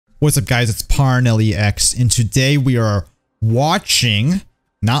What's up, guys? It's Parnellyx, and today we are watching,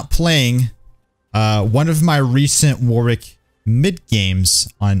 not playing, one of my recent Warwick mid games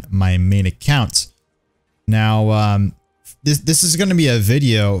on my main account. Now, this is going to be a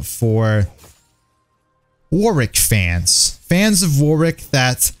video for Warwick fans of Warwick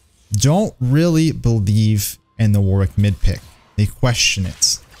that don't really believe in the Warwick mid pick. They question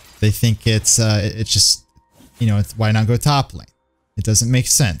it. They think it's just, you know, why not go top lane? It doesn't make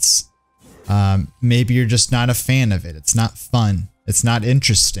sense. Maybe you're just not a fan of it. It's not fun. It's not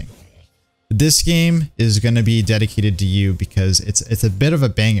interesting. This game is going to be dedicated to you because it's a bit of a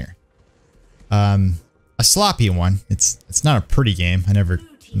banger. A sloppy one. It's not a pretty game. I'm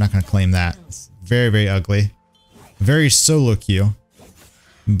not going to claim that. It's very, very ugly. Very solo queue,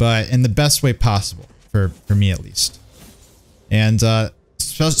 but in the best way possible for me at least. And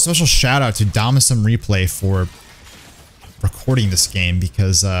special shout out to Domisum Replay for recording this game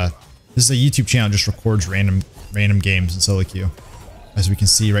because this is a YouTube channel that just records random games in solo queue. As we can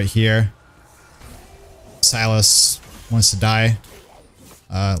see right here, Silas wants to die.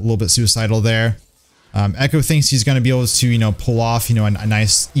 A little bit suicidal there. Echo thinks he's going to be able to, you know, pull off, you know, a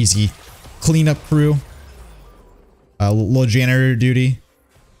nice, easy cleanup crew. A little janitor duty.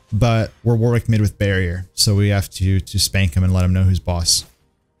 But we're Warwick mid with barrier, so we have to spank him and let him know who's boss.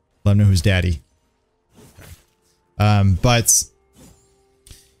 Let him know who's daddy. But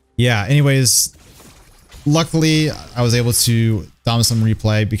yeah, anyways, luckily I was able to Domisum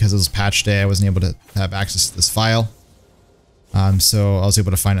Replay because it was patch day. I wasn't able to have access to this file. So I was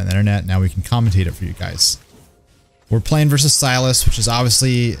able to find it on the internet. Now we can commentate it for you guys. We're playing versus Silas, which is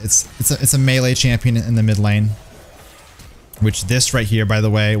obviously it's a melee champion in the mid lane. Which this right here, by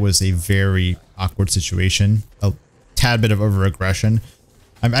the way, was a very awkward situation. A tad bit of over-aggression.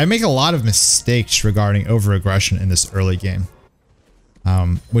 I make a lot of mistakes regarding over-aggression in this early game.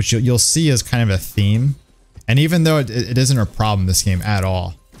 Which you'll see as kind of a theme. And even though it isn't a problem this game at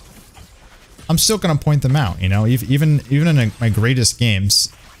all, I'm still going to point them out, you know? Even in my greatest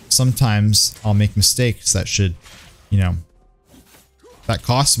games, sometimes I'll make mistakes that should, you know, that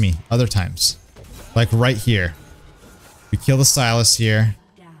cost me other times. Like right here. We kill the Silas here,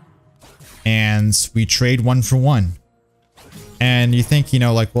 and we trade 1 for 1. And you think, you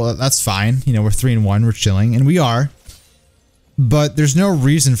know, like, well, that's fine. You know, we're 3-1, we're chilling, and we are. But there's no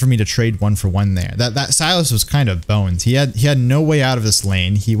reason for me to trade 1 for 1 there. That Silas was kind of boned. He had no way out of this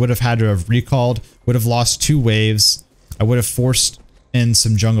lane. He would have had to have recalled, would have lost 2 waves. I would have forced in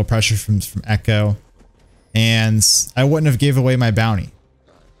some jungle pressure from Echo, and I wouldn't have gave away my bounty.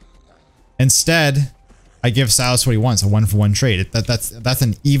 Instead, I give Silas what he wants, a 1 for 1 trade. That's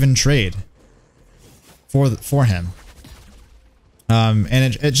an even trade for him.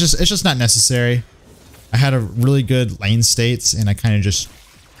 And it's just not necessary. I had a really good lane states, and I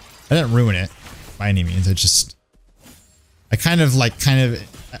didn't ruin it by any means.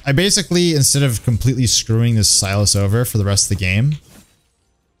 I basically, instead of completely screwing this Silas over for the rest of the game,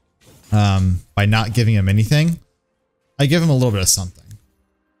 by not giving him anything, I give him a little bit of something.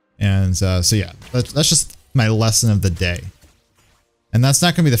 And so yeah, that's just my lesson of the day. And that's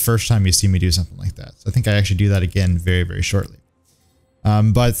not going to be the first time you see me do something like that. So I think I actually do that again very, very shortly.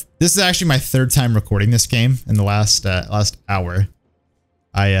 But this is actually my 3rd time recording this game in the last hour.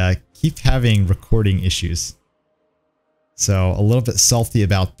 I keep having recording issues. So a little bit salty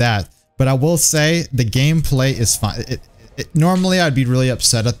about that. But I will say the gameplay is fine. Normally I'd be really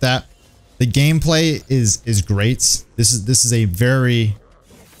upset at that. The gameplay is great. This is a very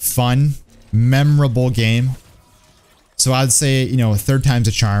fun, memorable game. So I'd say, you know, 3rd time's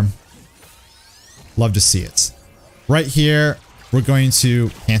a charm. Love to see it. Right here, we're going to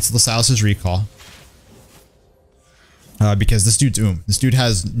cancel the Silas's recall. Because this dude's This dude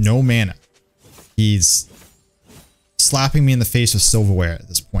has no mana. He's slapping me in the face with silverware at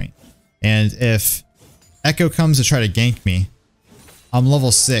this point. And if Echo comes to try to gank me, I'm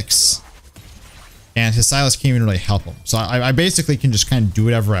level 6. And his Silas can't even really help him. So I basically can just kind of do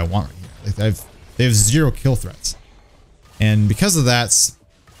whatever I want right here. Like they have 0 kill threats. And because of that,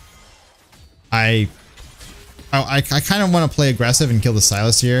 I kind of want to play aggressive and kill the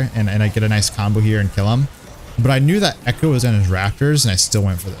Silas here. And I get a nice combo here and kill him. But I knew that Echo was on his Raptors, and I still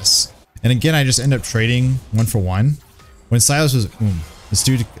went for this. And again, I just end up trading 1 for 1. When Silas was this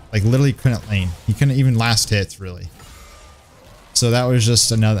dude like literally couldn't lane. He couldn't even last hits, really. So that was just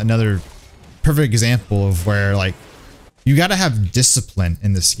another perfect example of where, like, you gotta have discipline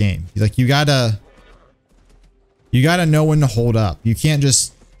in this game. Like, you gotta know when to hold up. You can't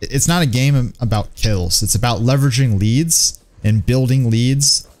just, it's not a game about kills. It's about leveraging leads and building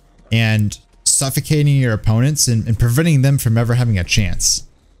leads and suffocating your opponents and preventing them from ever having a chance.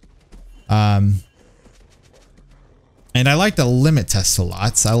 And I like to limit test a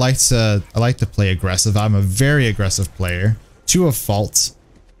lot. I like to play aggressive. I'm a very aggressive player to a fault.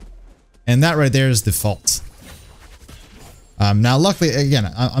 And that right there is the fault. Now, luckily,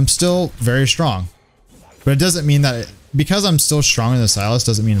 again, I'm still very strong. But it doesn't mean that because I'm still strong in the Silas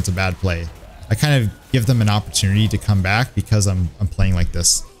doesn't mean it's a bad play. I kind of give them an opportunity to come back because I'm playing like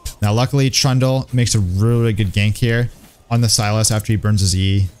this. Now, luckily, Trundle makes a really good gank here on the Silas after he burns his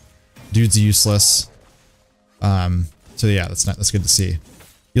E. Dude's useless. So yeah, that's good to see.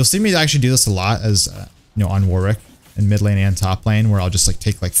 You'll see me actually do this a lot as you know, on Warwick in mid lane and top lane, where I'll just like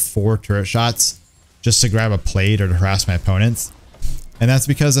take like 4 turret shots just to grab a plate or to harass my opponents. And that's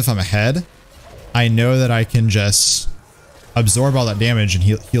because if I'm ahead, I know that I can just absorb all that damage and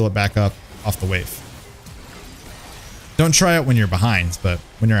heal it back up off the wave. Don't try it when you're behind, but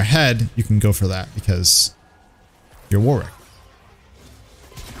when you're ahead, you can go for that because you're Warwick.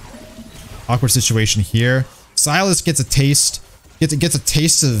 Awkward situation here. Silas gets a taste. Gets a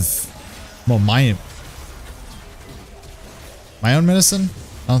taste of, well, my own medicine.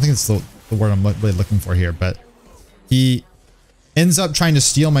 I don't think it's the word I'm really looking for here, but he ends up trying to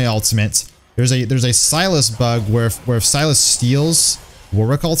steal my ultimate. There's a Silas bug where if Silas steals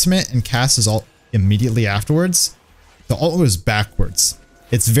Warwick ultimate and casts his ult immediately afterwards, the ult goes backwards.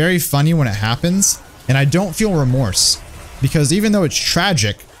 It's very funny when it happens, and I don't feel remorse because even though it's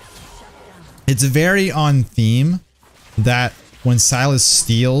tragic, it's very on theme that when Silas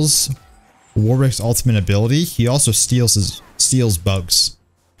steals Warwick's ultimate ability, he also steals bugs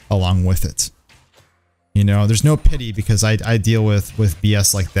along with it. You know, there's no pity because I deal with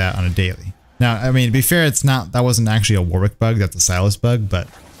BS like that on a daily. Now, I mean, to be fair, that wasn't actually a Warwick bug, that's a Silas bug, but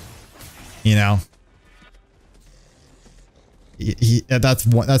you know,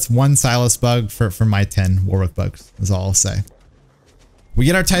 that's one Silas bug for my 10 Warwick bugs, is all I'll say. We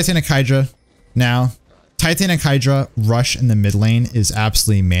get our Titanic Hydra now. Titanic Hydra rush in the mid lane is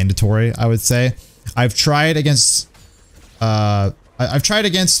absolutely mandatory, I would say. I've tried against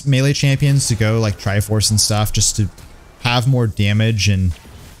melee champions to go like Triforce and stuff just to have more damage and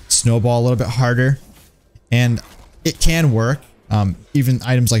snowball a little bit harder, and it can work. Even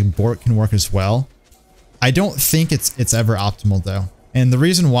items like Bork can work as well. I don't think it's ever optimal though, and the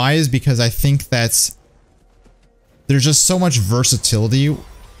reason why is because I think that there's just so much versatility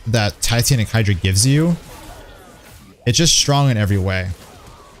that Titanic Hydra gives you. It's just strong in every way.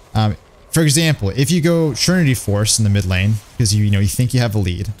 For example, if you go Trinity Force in the mid lane because you think you have a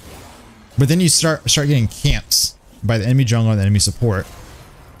lead, but then you start getting camps by the enemy jungle and the enemy support,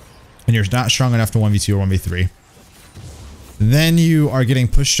 and you're not strong enough to 1v2 or 1v3, then you are getting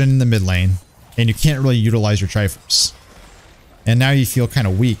pushed in the mid lane and you can't really utilize your Triforce. And now you feel kind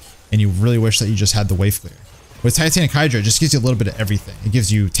of weak and you really wish that you just had the wave clear. With Titanic Hydra, it just gives you a little bit of everything. It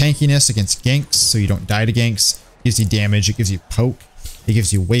gives you tankiness against ganks so you don't die to ganks. It gives you damage, it gives you poke, it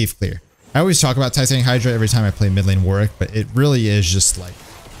gives you wave clear. I always talk about Titanic Hydra every time I play mid lane Warwick, but it really is just like,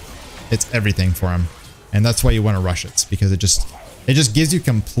 it's everything for him. And that's why you want to rush it, because it just gives you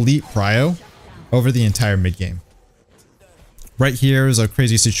complete prio over the entire mid game. Right here is a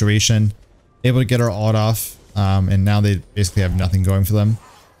crazy situation. Able to get our ult off, and now they basically have nothing going for them.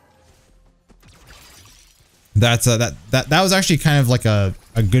 That was actually kind of like a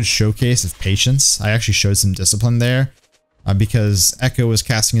good showcase of patience. I actually showed some discipline there, because Echo was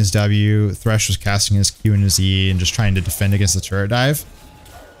casting his W, Thresh was casting his Q and his E, and just trying to defend against the turret dive.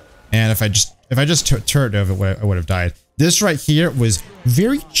 And if I just turret dove, I would have died. This right here was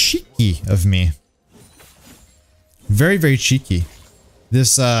very cheeky of me. Very, very cheeky.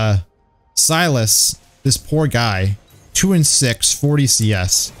 This Silas, this poor guy, 2 and 6, 40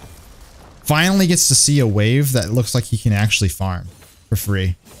 CS, finally gets to see a wave that looks like he can actually farm for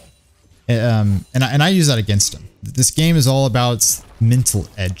free. And I use that against him. This game is all about mental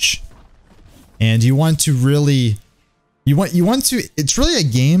edge. And you want to really, it's really a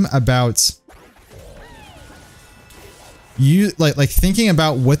game about you like thinking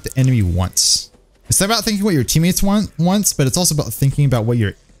about what the enemy wants. It's not about thinking what your teammates wants, but it's also about thinking about what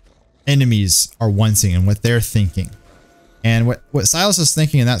your enemies are wanting and what they're thinking. And what Silas is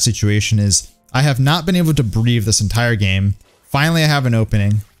thinking in that situation is, I have not been able to breathe this entire game. Finally, I have an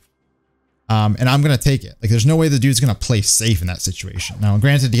opening. And I'm going to take it. Like, there's no way the dude's going to play safe in that situation. Now,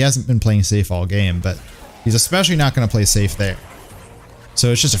 granted, he hasn't been playing safe all game, but he's especially not going to play safe there. So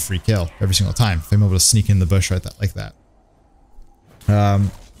it's just a free kill every single time if I'm able to sneak in the bush like that.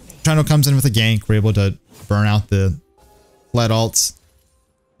 Trundle comes in with a gank. We're able to burn out the lead ults.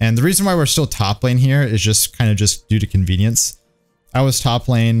 And the reason why we're still top lane here is just kind of just due to convenience. I was top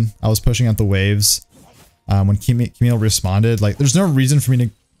lane. I was pushing out the waves. When Camille responded, like, there's no reason for me to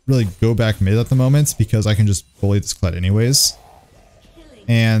really go back mid at the moment because I can just bully this Kled anyways.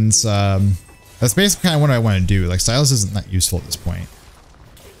 And that's basically kind of what I want to do. Like, Sylas isn't that useful at this point.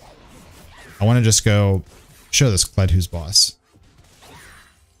 I want to just go show this Kled who's boss.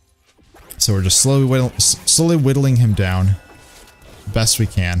 So we're just slowly whittling him down the best we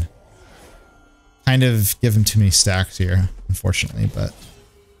can. Kind of give him too many stacks here, unfortunately, but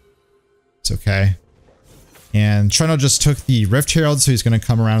it's okay. And Trundle just took the Rift Herald, so he's going to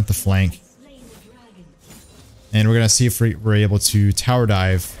come around with the flank. And we're going to see if we're able to tower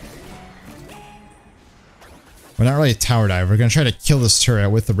dive. Well, not really a tower dive. We're going to try to kill this turret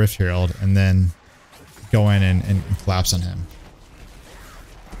with the Rift Herald and then go in and collapse on him.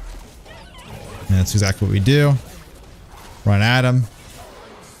 And that's exactly what we do. Run at him.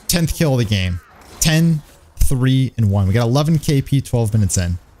 10th kill of the game. 10, 3, and 1. We got 11 KP 12 minutes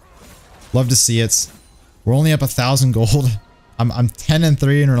in. Love to see it. We're only up 1,000 gold. I'm 10 and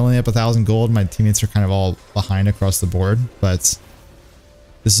 3 and we're only up 1,000 gold. My teammates are kind of all behind across the board, but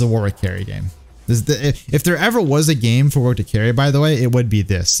this is a Warwick carry game. If there ever was a game for Warwick to carry, by the way, it would be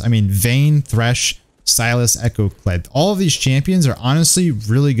this. I mean, Vayne, Thresh, Sylas, Echo, Kled. All of these champions are honestly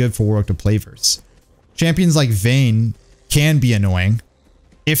really good for Warwick to play versus. Champions like Vayne can be annoying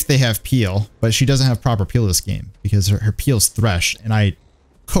if they have peel, but she doesn't have proper peel this game because her peel's Thresh, and I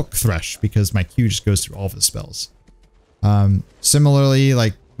cook Thresh because my Q just goes through all of his spells. Similarly,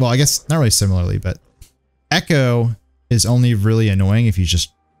 like, well, I guess not really similarly, but Echo is only really annoying if he's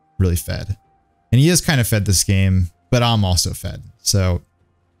just really fed. And he is kind of fed this game, but I'm also fed, so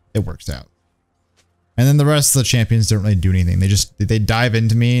it works out. And then the rest of the champions don't really do anything. They dive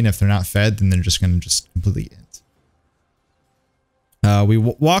into me, and if they're not fed, then they're just going to just completely end. We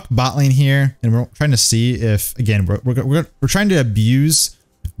walk bot lane here, and we're trying to see if, again, we're trying to abuse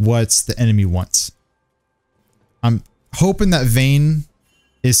what the enemy wants. I'm hoping that Vayne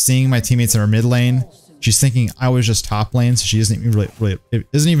is seeing my teammates in our mid lane. She's thinking I was just top lane, so she isn't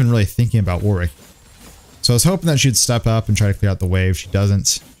even really thinking about Warwick. So I was hoping that she'd step up and try to clear out the wave. She doesn't.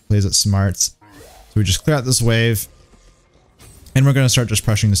 She plays it smart. So we just clear out this wave, and we're going to start just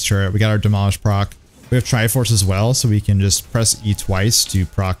pressing this turret. We got our Demolish proc. We have Triforce as well, so we can just press E twice to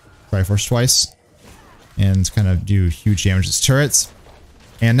proc Triforce twice and kind of do huge damage to this turrets.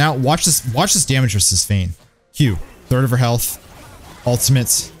 And now watch this damage versus Vayne. Q, third of her health,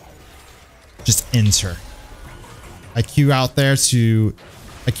 ultimate, just ends her. I Q out there to,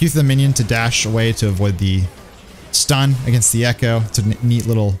 I Q the minion to dash away to avoid the stun against the Echo. It's a neat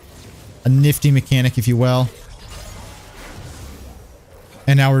little, a nifty mechanic, if you will.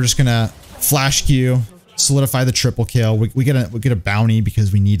 And now we're just gonna flash Q, solidify the triple kill. We get a bounty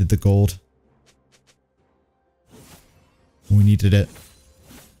because we needed the gold. We needed it.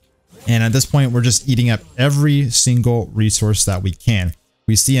 And at this point, we're just eating up every single resource that we can.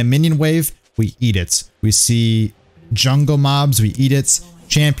 We see a minion wave, we eat it. We see jungle mobs, we eat it.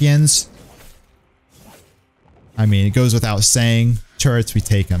 Champions, I mean, it goes without saying. Turrets, we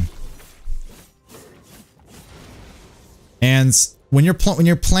take them. And when you're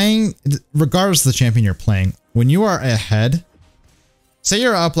playing, regardless of the champion you're playing, when you are ahead, say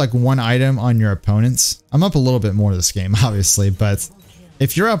you're up like one item on your opponents. I'm up a little bit more this game, obviously, but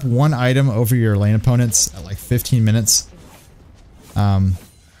if you're up one item over your lane opponents at like 15 minutes,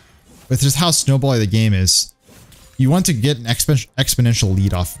 with just how snowbally the game is, you want to get an exponential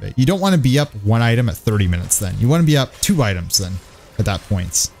lead off of it. You don't want to be up one item at 30 minutes then. You want to be up 2 items then at that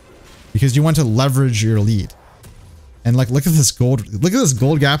point, because you want to leverage your lead. And like, look at this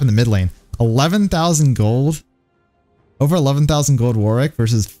gold gap in the mid lane. 11,000 gold, over 11,000 gold Warwick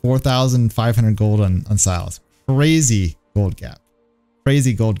versus 4,500 gold on Sylas. Crazy gold gap.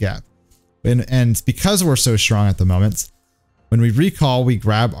 Crazy gold gap. And because we're so strong at the moment, when we recall, we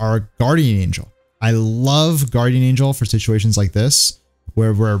grab our Guardian Angel. I love Guardian Angel for situations like this,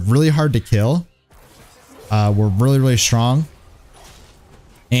 where we're really hard to kill. We're really, really strong.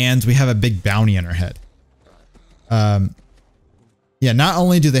 And we have a big bounty on our head. Yeah, not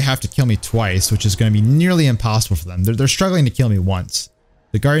only do they have to kill me twice, which is going to be nearly impossible for them. They're struggling to kill me once.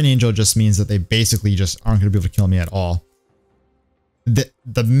 The Guardian Angel just means that they basically just aren't going to be able to kill me at all.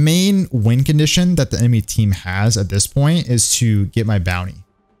 The main win condition that the enemy team has at this point is to get my bounty.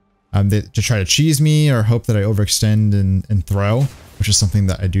 To try to cheese me or hope that I overextend and throw, which is something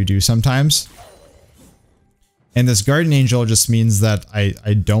that I do sometimes. And this Guardian Angel just means that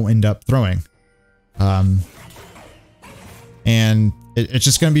I don't end up throwing. And it's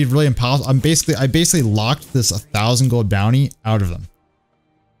just going to be really impossible. I basically locked this 1,000 gold bounty out of them.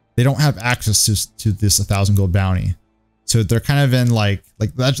 They don't have access to this 1,000 gold bounty. So they're kind of in like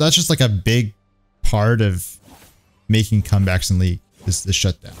that's just like a big part of making comebacks in League. is the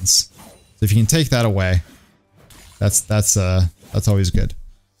shutdowns. So if you can take that away, that's always good.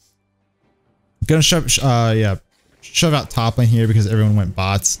 I'm gonna shove out top lane here because everyone went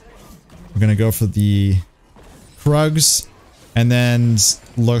bots. We're gonna go for the Krugs, and then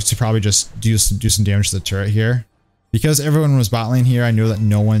look to probably just do some damage to the turret here. Because everyone was bot lane here, I know that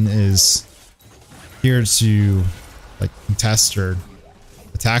no one is here to like contest or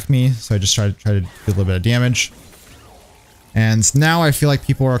attack me, so I just try to do a little bit of damage. And now I feel like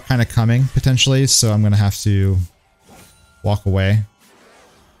people are kind of coming potentially, so I'm gonna have to walk away.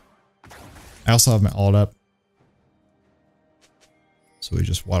 I also have my ult up, so we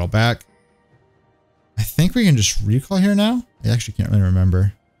just waddle back. I think we can just recall here now. I actually can't really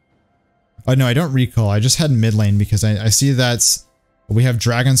remember. Oh no, I don't recall. I just had mid lane because I see that we have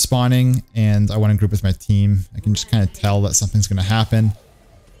dragon spawning and I want to group with my team. I can just kind of tell that something's going to happen.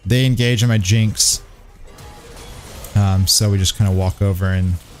 They engage on my Jinx. So we just kind of walk over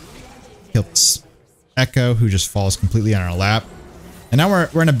and kill this Echo, who just falls completely on our lap. And now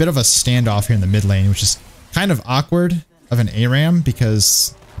we're in a bit of a standoff here in the mid lane, which is kind of awkward of an ARAM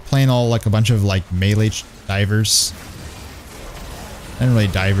because we're playing all like a bunch of like melee divers. Not really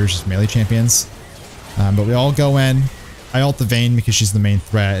divers, just melee champions. But we all go in. I ult the Vayne because she's the main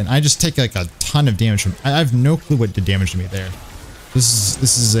threat, and I just take like a ton of damage from. I have no clue what did damage to me there. This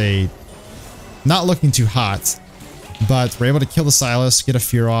is a not looking too hot, but we're able to kill the Sylas, get a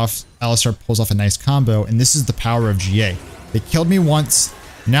fear off. Alistar pulls off a nice combo, and this is the power of GA. They killed me once,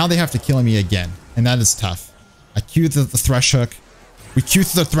 now they have to kill me again, and that is tough. I Q the Thresh Hook. We Q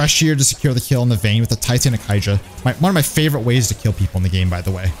through the Thresh here to secure the kill in the Vayne with the Titanic Hydra. One of my favorite ways to kill people in the game, by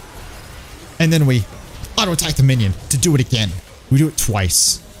the way. And then we auto-attack the minion to do it again. We do it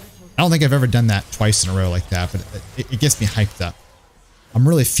twice. I don't think I've ever done that twice in a row like that, but it gets me hyped up. I'm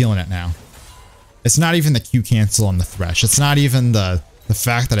really feeling it now. It's not even the Q cancel on the Thresh. It's not even the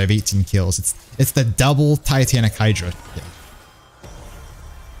fact that I have 18 kills. It's the double Titanic Hydra kill.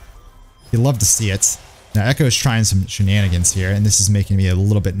 You love to see it. Now Echo is trying some shenanigans here, and this is making me a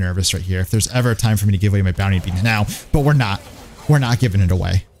little bit nervous right here. If there's ever a time for me to give away my bounty, it'd be now, but we're not. We're not giving it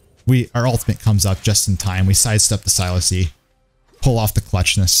away. Our ultimate comes up just in time. We sidestep the Sylas E, pull off the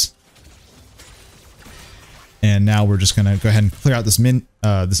clutchness. And now we're just gonna go ahead and clear out this mid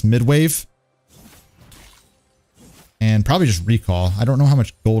wave. And probably just recall. I don't know how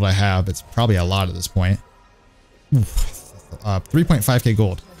much gold I have. It's probably a lot at this point. 3.5k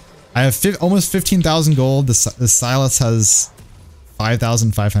gold. I have almost 15,000 gold. The Sylas has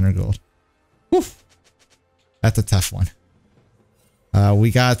 5,500 gold. Whew. That's a tough one.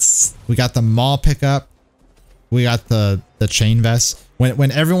 We got the Maul pickup. We got the chain vest.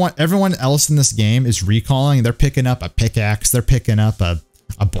 When everyone else in this game is recalling, they're picking up a pickaxe. They're picking up a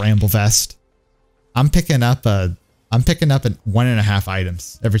bramble vest. I'm picking up 1.5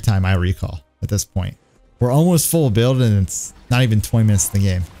 items every time I recall at this point. We're almost full build and it's not even 20 minutes in the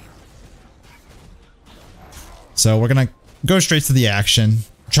game. So we're gonna go straight to the action.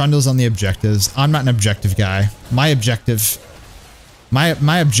 Trundle's on the objectives. I'm not an objective guy. My objective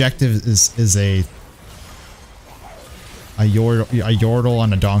is a yordle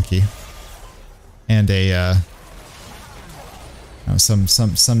on a donkey, and some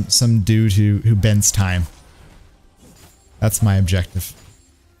dude who bends time. That's my objective.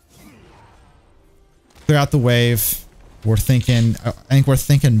 Clear out the wave. I think we're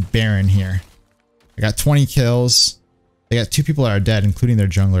thinking Baron here. I got 20 kills. They got 2 people that are dead, including their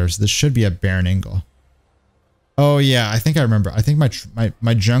junglers. This should be a Baron angle. Oh yeah, I think I remember. I think my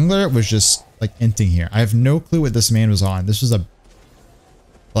jungler was just like inting here. I have no clue what this man was on. This was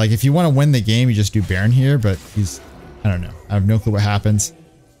like if you want to win the game, you just do Baron here, but I don't know. I have no clue what happens.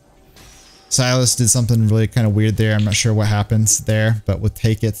 Sylas did something really kind of weird there. I'm not sure what happens there, but we'll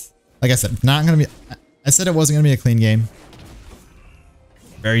take it. Like I said, I said it wasn't gonna be a clean game.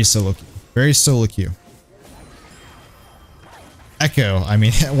 Very solo queue. Very solo queue. Echo, I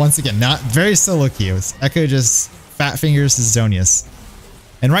mean, once again, not very solo queue. Echo just fat fingers to Zonius.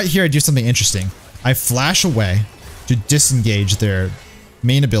 And right here, I do something interesting. I flash away to disengage their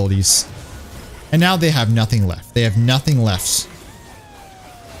main abilities. And now they have nothing left. They have nothing left.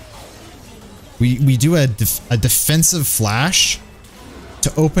 We do a defensive flash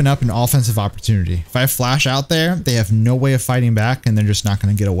to open up an offensive opportunity. If I flash out there, they have no way of fighting back and they're just not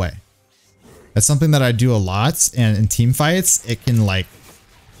going to get away. That's something that I do a lot, and in team fights, it can like,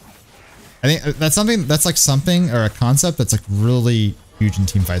 I think that's like something or a concept that's like really huge in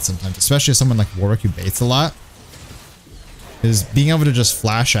team fights sometimes, especially as someone like Warwick who baits a lot, is being able to just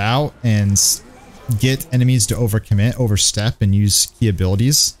flash out and get enemies to overcommit, overstep, and use key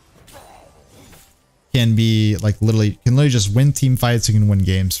abilities. can be like literally just win team fights. It can win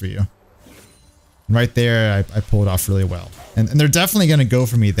games for you. And right there, I pulled it off really well. And they're definitely going to go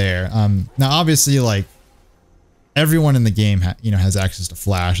for me there. Now, obviously, like everyone in the game, has access to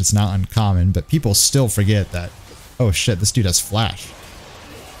flash. It's not uncommon, but people still forget that. Oh shit, this dude has flash.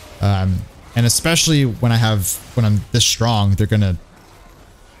 And especially when I'm this strong, they're gonna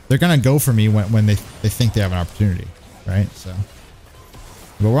go for me when they think they have an opportunity, right? So,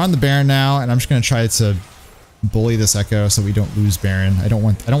 but we're on the Baron now, and I'm just gonna try to bully this Echo so we don't lose Baron. I don't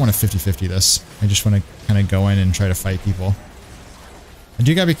want to 50-50 this. I just want to kind of go in and try to fight people. I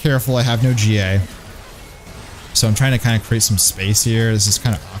do gotta be careful. I have no GA, so I'm trying to kind of create some space here. This is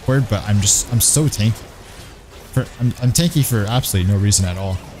kind of awkward, but I'm so tanky. I'm tanky for absolutely no reason at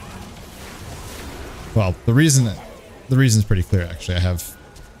all. Well, the reason is pretty clear, actually. I have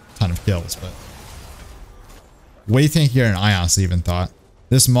a ton of kills, but way tankier than I honestly even thought.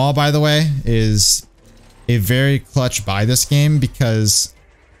 This Maul, by the way, is a very clutch buy this game because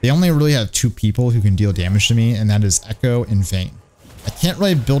they only really have 2 people who can deal damage to me, and that is Echo and Vayne. I can't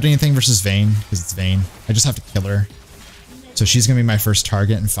really build anything versus Vayne because it's Vayne. I just have to kill her. So she's going to be my first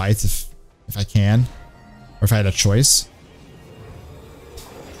target in fights if I can, or if I had a choice.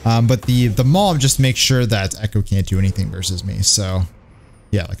 But the Maul just makes sure that Echo can't do anything versus me. So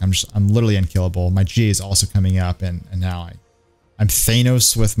yeah, like I'm literally unkillable. My GA is also coming up, and now I'm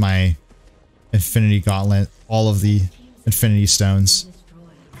Thanos with my Infinity Gauntlet, all of the Infinity Stones.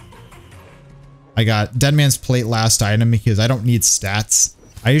 I got Deadman's Plate last item because I don't need stats.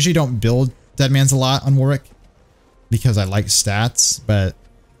 I usually don't build Deadman's a lot on Warwick because I like stats, but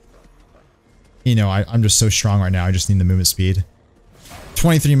I'm just so strong right now. I just need the movement speed.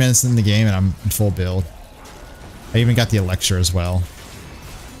 23 minutes in the game and I'm in full build. I even got the Elixir as well.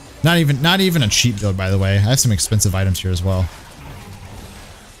 Not even a cheap build, by the way. I have some expensive items here as well.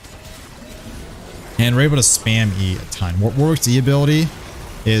 And we're able to spam E a ton. Warwick's E ability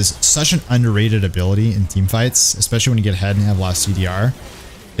is such an underrated ability in team fights, especially when you get ahead and have a lot of CDR.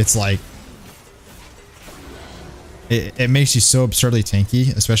 It's like it makes you so absurdly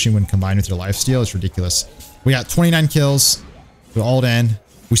tanky, especially when combined with your lifesteal. It's ridiculous. We got 29 kills. We ult in.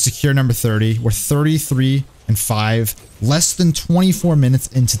 We secure number 30. We're 33-5. Less than 24 minutes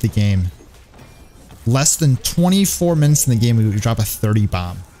into the game. Less than 24 minutes in the game, we drop a 30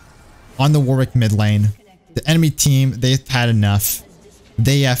 bomb on the Warwick mid lane. The enemy team, they've had enough.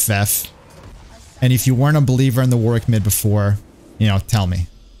 They FF. And if you weren't a believer in the Warwick mid before, tell me.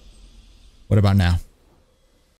 What about now?